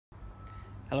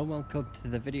Hello and welcome to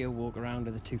the video walk around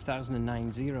of the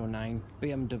 2009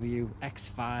 BMW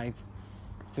X5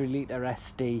 3-litre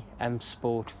SD M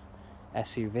Sport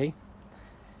SUV.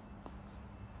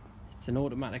 It's an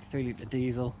automatic 3-litre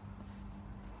diesel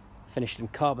finished in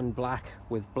carbon black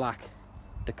with black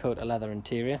Dakota leather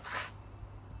interior.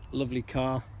 Lovely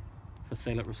car for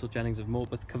sale at Russell Jennings of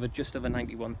Morpeth, covered just over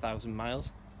 91,000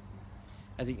 miles.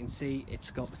 As you can see, it's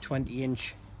got the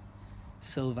 20-inch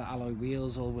silver alloy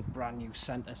wheels, all with brand new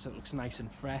centre, so it looks nice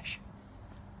and fresh.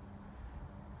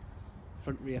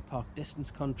 Front rear park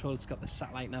distance control. It's got the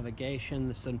satellite navigation,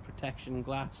 the sun protection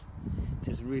glass.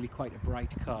 It's really quite a bright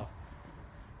car.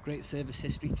 Great service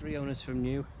history, 3 owners from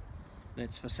new, and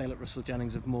it's for sale at Russell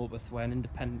Jennings of Morpeth. We're an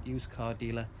independent used car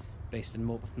dealer based in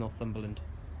Morpeth, Northumberland.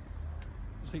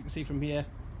 So you can see from here,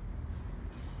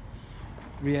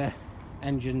 rear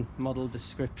engine model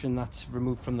description, that's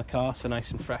removed from the car, so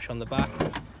nice and fresh on the back.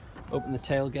 Open the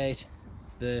tailgate,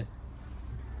 the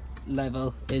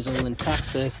level is all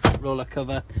intact, the roller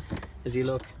cover as you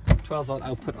look, 12-volt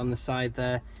output on the side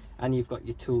there, and you've got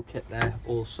your toolkit there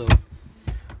also.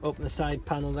 Open the side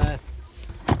panel there,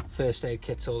 first aid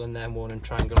kit's all in there, warning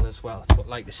triangle as well. It's what I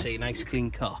like to see, nice clean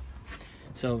car.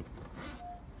 So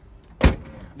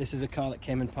this is a car that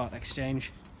came in part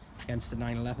exchange against the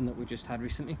 911 that we just had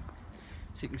recently.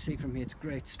 So you can see from here, it's a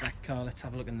great spec car. Let's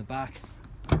have a look in the back.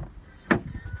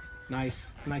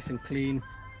 Nice and clean.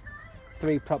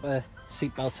 3 proper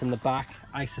seat belts in the back,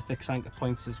 Isofix anchor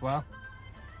points as well.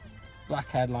 Black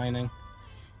headlining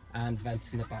and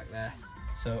vents in the back there.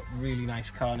 So really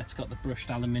nice car, and it's got the brushed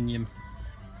aluminium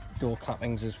door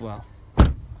clappings as well.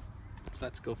 So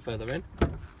let's go further in.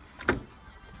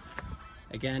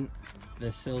 Again,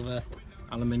 the silver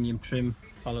aluminium trim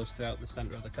follows throughout the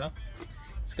centre of the car.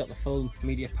 It's got the full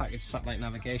media package satellite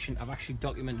navigation. I've actually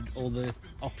documented all the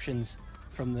options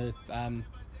from the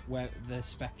where the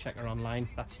spec checker online.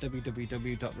 That's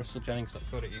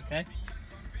www.russelljennings.co.uk.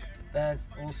 There's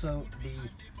also the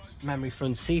memory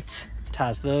front seats. It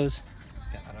has those. Let's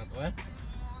get that out of the way.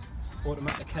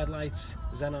 Automatic headlights,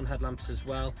 xenon headlamps as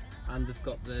well, and they've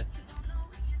got the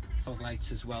fog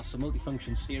lights as well. So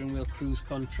multifunction steering wheel, cruise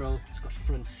control. It's got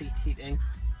front seat heating,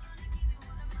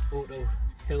 auto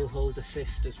hill hold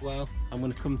assist as well. I'm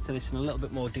going to come to this in a little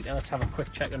bit more detail. Let's have a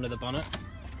quick check under the bonnet.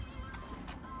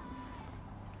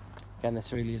 Again,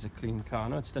 this really is a clean car. I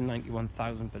know it's done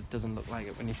 91,000, but it doesn't look like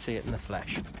it when you see it in the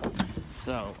flesh.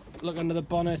 So look under the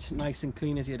bonnet, nice and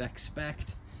clean as you'd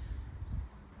expect.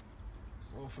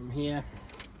 Or from here,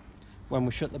 when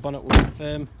we shut the bonnet we'll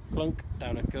confirm, clunk,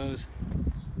 down it goes.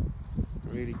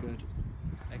 Really good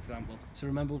example. So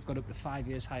remember, we've got up to 5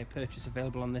 years hire purchase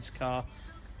available on this car.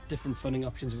 Different funding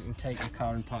options. We can take the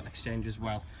car in part exchange as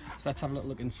well. So let's have a little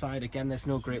look inside. Again, there's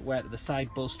no great wear to the side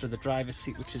bolster of the driver's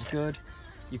seat, which is good.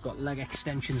 You've got leg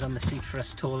extensions on the seat for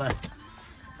us taller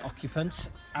occupants,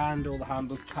 and all the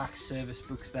handbook packs, service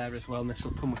books there as well, and this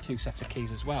will come with 2 sets of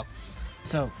keys as well.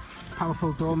 So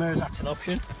powerful door mirrors, that's an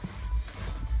option.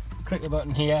 Click the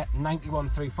button here,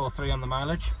 91,343 on the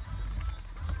mileage.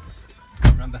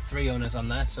 Remember, 3 owners on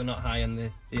there, so not high on the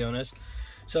owners.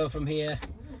 So from here,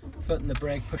 foot in the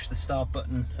brake, push the start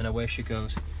button, and away she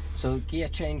goes. So gear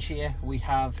change here, we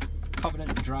have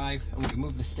competent drive, and we can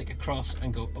move the stick across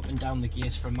and go up and down the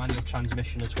gears for a manual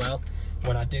transmission as well.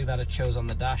 When I do that, it shows on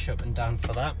the dash up and down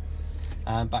for that.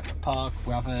 Back to park,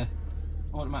 we have a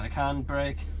automatic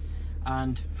handbrake,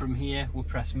 and from here we'll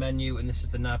press menu, and this is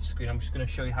the nav screen. I'm just going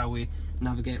to show you how we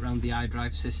navigate around the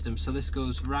iDrive system. So this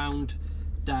goes round,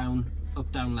 down,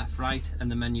 up, down, left, right, and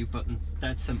the menu button.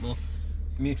 Dead simple.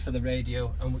 Mute for the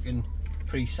radio, and we can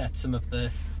preset some of the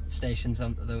stations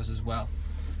onto those as well.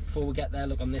 Before we get there,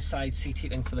 look on this side, seat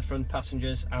heating for the front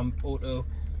passengers, and auto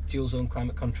dual zone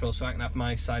climate control, so I can have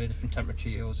my side a different temperature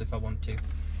yours if I want to.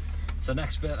 So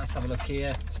next bit, let's have a look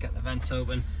here. Let's get the vents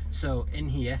open. So in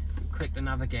here, click the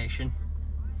navigation,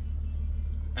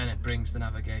 and it brings the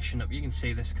navigation up. You can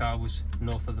see this car was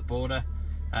north of the border.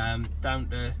 Down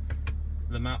to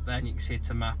the map there, and you can see it's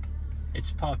a map. It's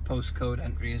part postcode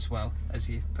entry as well as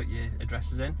you put your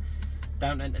addresses in.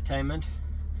 Down to entertainment,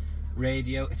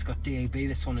 radio, it's got DAB,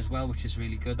 this one as well, which is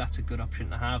really good. That's a good option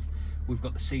to have. We've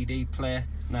got the CD player.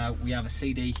 Now we have a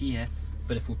CD here,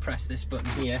 but if we press this button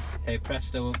here, hey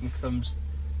presto, open comes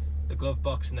the glove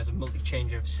box, and there's a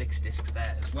multi-changer of 6 discs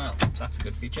there as well, so that's a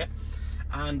good feature.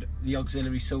 And the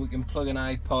auxiliary, so we can plug an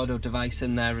iPod or device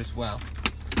in there as well.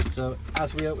 So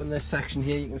as we open this section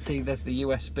here, you can see there's the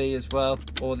USB as well,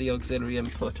 or the auxiliary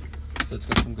input, so it's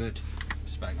got some good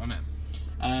spec on it.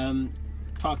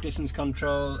 Park distance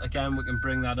control, again we can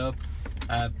bring that up,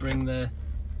 bring the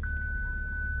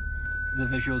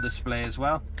visual display as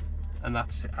well. and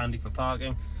that's handy for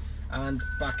parking. And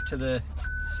back to the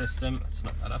system. Let's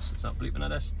knock that off so it's not bleeping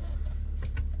at us.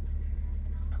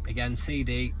 Again,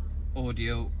 CD,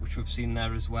 audio, which we've seen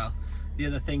there as well. The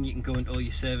other thing, you can go into all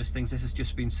your service things. This has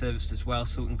just been serviced as well,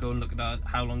 so we can go and look at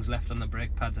how long's left on the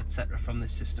brake pads, etc. from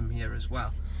this system here as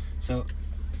well. So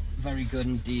very good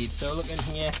indeed. So look in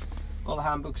here, all the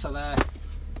handbooks are there.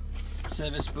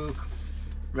 Service book,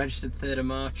 registered 10th of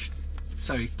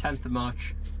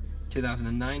March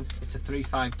 2009. It's a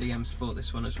 3.5 DM Sport,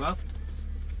 this one as well.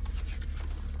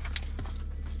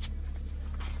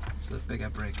 So the bigger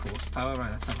brake horsepower.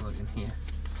 Right, let's have a look in here.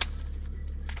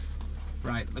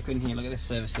 Right, look in here, look at this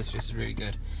service history, this is really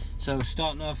good. So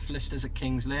starting off, listers at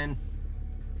Kings Lynn,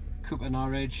 Cooper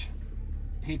Norwich,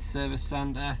 Heath Service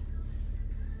Centre.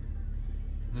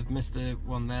 They've missed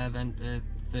one there, then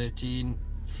 13,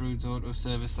 Froude's Auto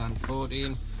Service and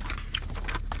 14.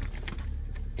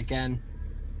 Again,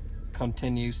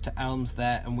 continues to Elms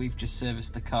there, and we've just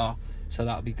serviced the car, so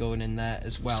that'll be going in there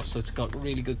as well. So it's got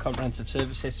really good comprehensive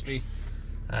service history,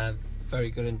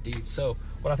 very good indeed. So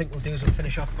what I think we'll do is we'll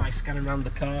finish off by scanning around the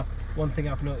car. One thing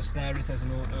I've noticed there is there's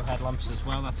an auto headlamps as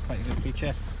well, that's quite a good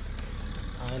feature.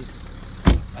 And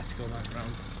let's go back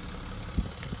around.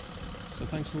 So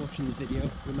thanks for watching the video.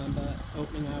 Remember,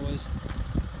 opening hours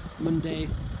Monday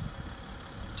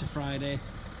to Friday,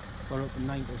 we're open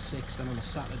 9 till 6, then on a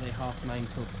Saturday 9:30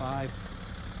 till 5.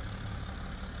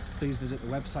 Please visit the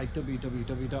website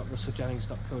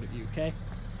www.russelljennings.co.uk.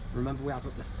 Remember, we have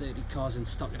up to 30 cars in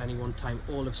stock at any one time,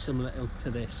 all of similar ilk to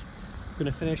this. I'm going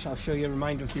to finish, I'll show you a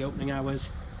reminder of the opening hours.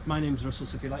 My name's Russell,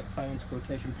 so if you'd like a finance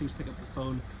quotation, please pick up the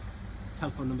phone.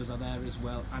 Telephone numbers are there as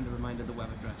well, and a reminder of the web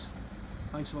address.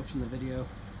 Thanks for watching the video,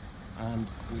 and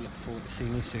we look forward to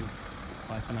seeing you soon.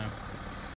 Bye for now.